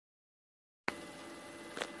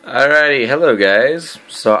Alrighty, hello guys.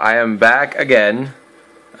 So I am back again,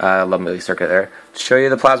 lovely circuit there, to show you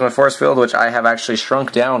the plasma force field, which I have actually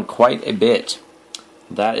shrunk down quite a bit.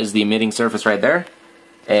 That is the emitting surface right there,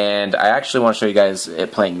 and I actually want to show you guys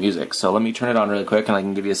it playing music. So let me turn it on really quick and I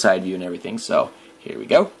can give you a side view and everything. So here we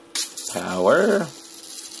go. Power.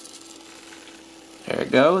 There it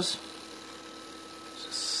goes.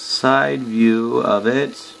 Side view of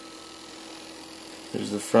it. There's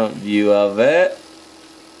the front view of it.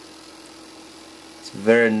 It's a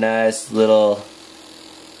very nice little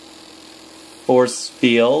force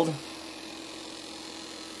field.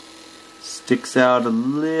 Sticks out a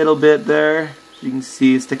little bit there, as you can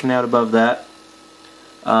see, sticking out above that.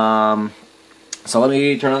 So let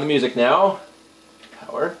me turn on the music now.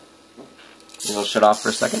 Power. It'll shut off for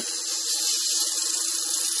a second.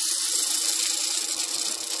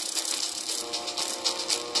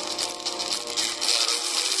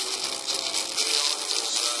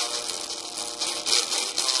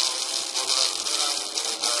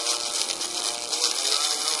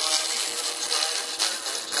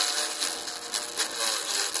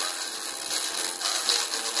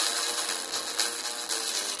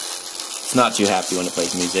 It's not too happy when it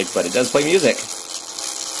plays music, but it does play music.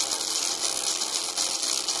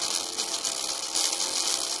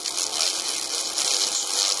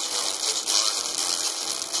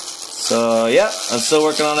 So yeah, I'm still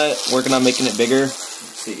working on it, working on making it bigger.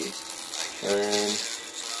 Let's see. Turn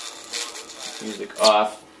music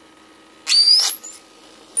off.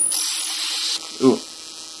 Ooh.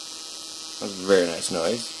 That was a very nice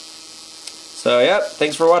noise. So yeah,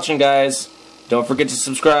 thanks for watching, guys. Don't forget to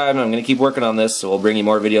subscribe. I'm going to keep working on this, so we'll bring you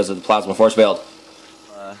more videos of the plasma force field.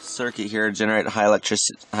 Circuit here, generate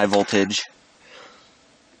high voltage.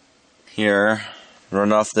 Here,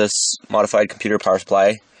 run off this modified computer power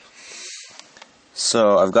supply.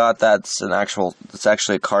 So I've got it's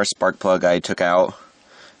actually a car spark plug I took out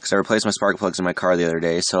because I replaced my spark plugs in my car the other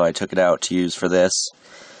day, so I took it out to use for this.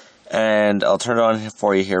 And I'll turn it on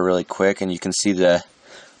for you here really quick, and you can see the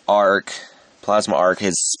plasma arc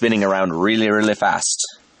is spinning around really fast.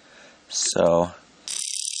 So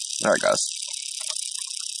there it goes.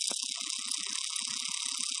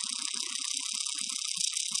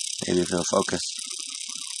 Maybe if it'll focus.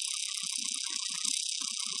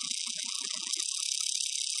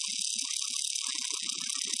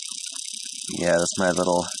 Yeah, that's my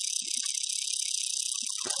little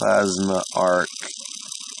plasma arc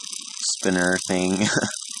spinner thing.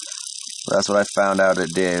 That's what I found out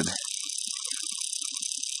it did.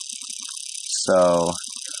 So,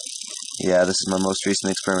 yeah, this is my most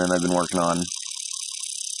recent experiment I've been working on.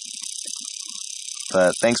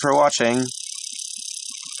 But thanks for watching.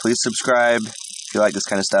 Please subscribe if you like this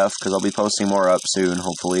kind of stuff, because I'll be posting more up soon,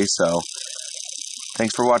 hopefully. So,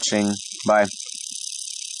 thanks for watching. Bye.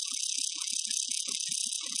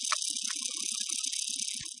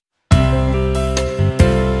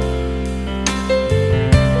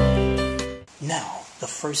 Now, the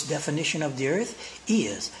first definition of the Earth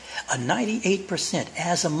is a 98%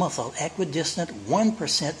 azimuthal equidistant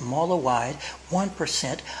 1% molar-wide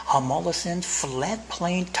 1% homolocene flat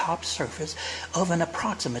plane top surface of an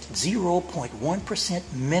approximate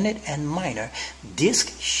 0.1% minute and minor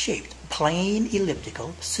disc-shaped plane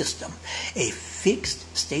elliptical system, a fixed,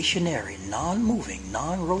 stationary, non-moving,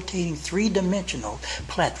 non-rotating three-dimensional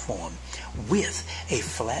platform with a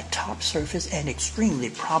flat top surface and extremely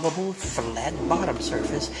probable flat bottom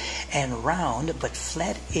surface and round but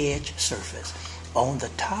flat edge surface. On the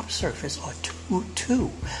top surface are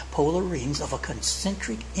two polar rings of a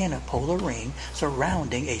concentric inner polar ring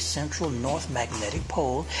surrounding a central north magnetic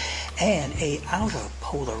pole and a outer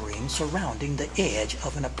polar ring surrounding the edge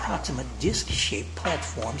of an approximate disc-shaped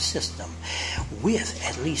platform system with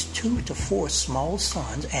at least 2 to 4 small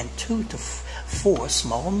suns and 2 to 4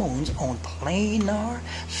 small moons on planar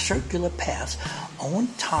circular paths on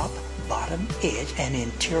top, bottom edge, and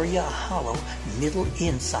interior hollow middle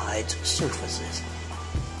insides surfaces.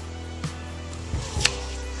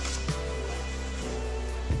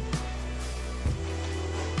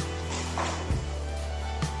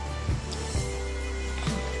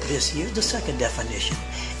 This here's the second definition.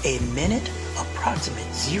 A minute approximate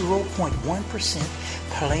 0.1%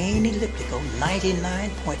 plane elliptical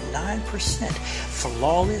 99.9%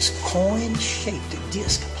 flawless coin-shaped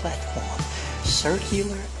disc platform,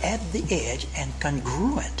 circular at the edge and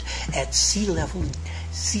congruent at sea level,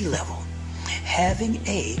 having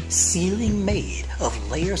a ceiling made of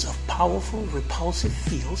layers of powerful repulsive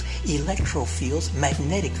fields, electrofields,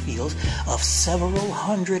 magnetic fields of several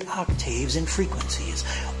hundred octaves in frequencies,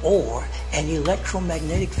 or an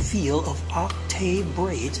electromagnetic field of octave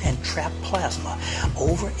braids and trapped plasma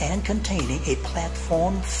over and containing a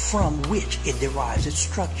platform from which it derives its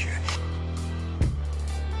structure.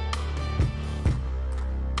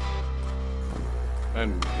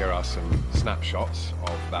 And here are some snapshots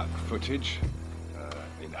of that footage,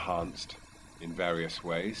 enhanced in various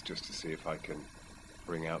ways, just to see if I can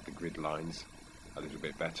bring out the grid lines a little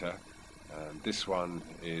bit better. This one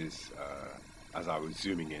is as I was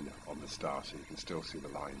zooming in on the star, so you can still see the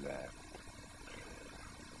line there.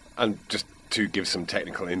 And just to give some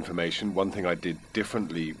technical information, one thing I did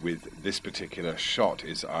differently with this particular shot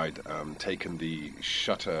is I'd taken the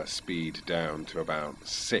shutter speed down to about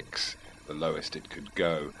 6, the lowest it could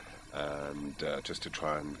go, and just to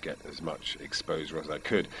try and get as much exposure as I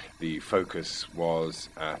could. The focus was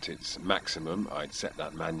at its maximum. I'd set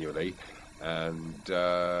that manually, and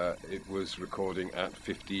it was recording at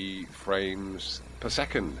 50 frames per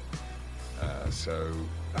second. So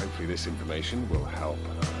hopefully this information will help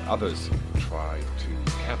others try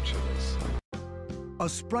to capture this. A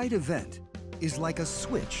Sprite event is like a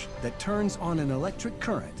switch that turns on an electric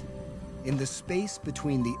current in the space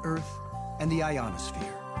between the Earth and the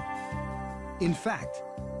ionosphere. In fact,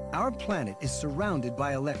 our planet is surrounded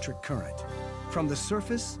by electric current, from the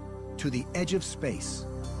surface to the edge of space.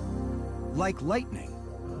 Like lightning,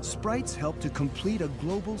 sprites help to complete a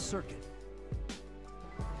global circuit.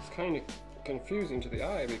 It's kind of confusing to the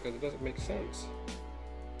eye because it doesn't make sense.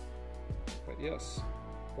 But yes,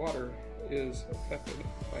 water is affected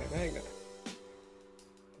by a magnet.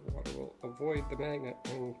 The water will avoid the magnet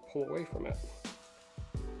and pull away from it.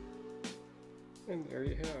 And there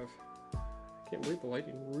you have. I can't believe the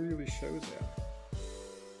lighting really shows that.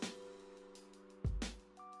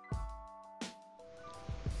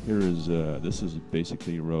 Here is this is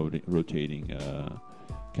basically rotating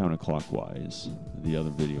counterclockwise. The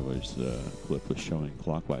other video clip was showing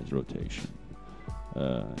clockwise rotation.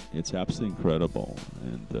 It's absolutely incredible,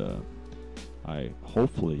 and I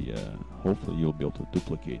hopefully you'll be able to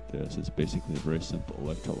duplicate this. It's basically a very simple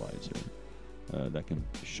electrolyzer that can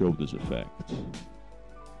show this effect.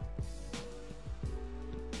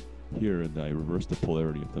 Here, I reverse the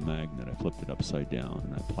polarity of the magnet. I flipped it upside down,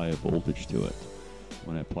 and I apply a voltage to it.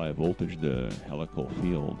 When I apply a voltage, the helical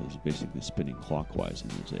field is basically spinning clockwise in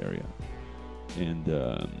this area. And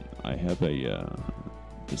I have a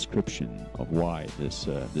description of why this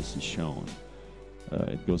is shown.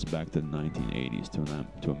 It goes back to the 1980s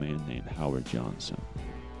to a man named Howard Johnson.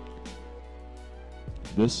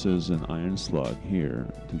 This is an iron slug here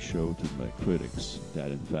to show to the critics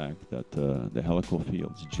that in fact that the helical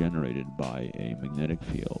field is generated by a magnetic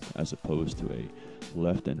field as opposed to a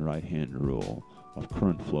left and right hand rule of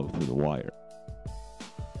current flow through the wire.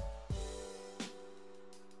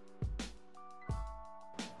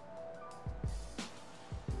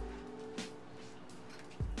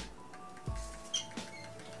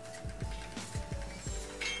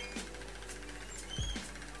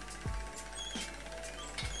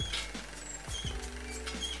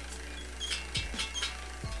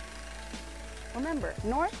 Remember,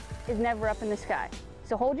 north is never up in the sky,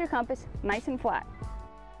 so hold your compass nice and flat.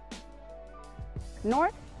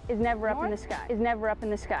 North is never up in the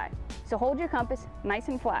sky, so hold your compass nice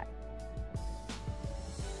and flat.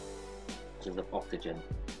 Of oxygen.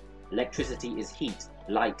 Electricity is heat,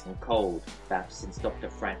 light and cold, perhaps since Dr.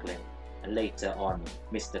 Franklin and later on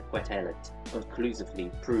Mr. Coriolis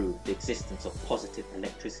conclusively proved the existence of positive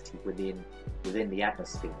electricity within the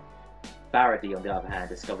atmosphere. Faraday, on the other hand,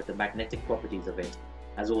 discovered the magnetic properties of it,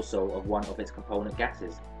 as also of one of its component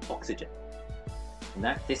gases, oxygen. And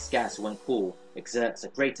that this gas, when cool, exerts a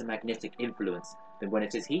greater magnetic influence than when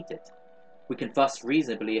it is heated. We can thus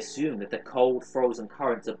reasonably assume that the cold, frozen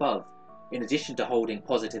currents above, in addition to holding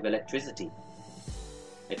positive electricity,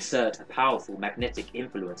 exert a powerful magnetic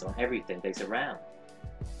influence on everything they surround.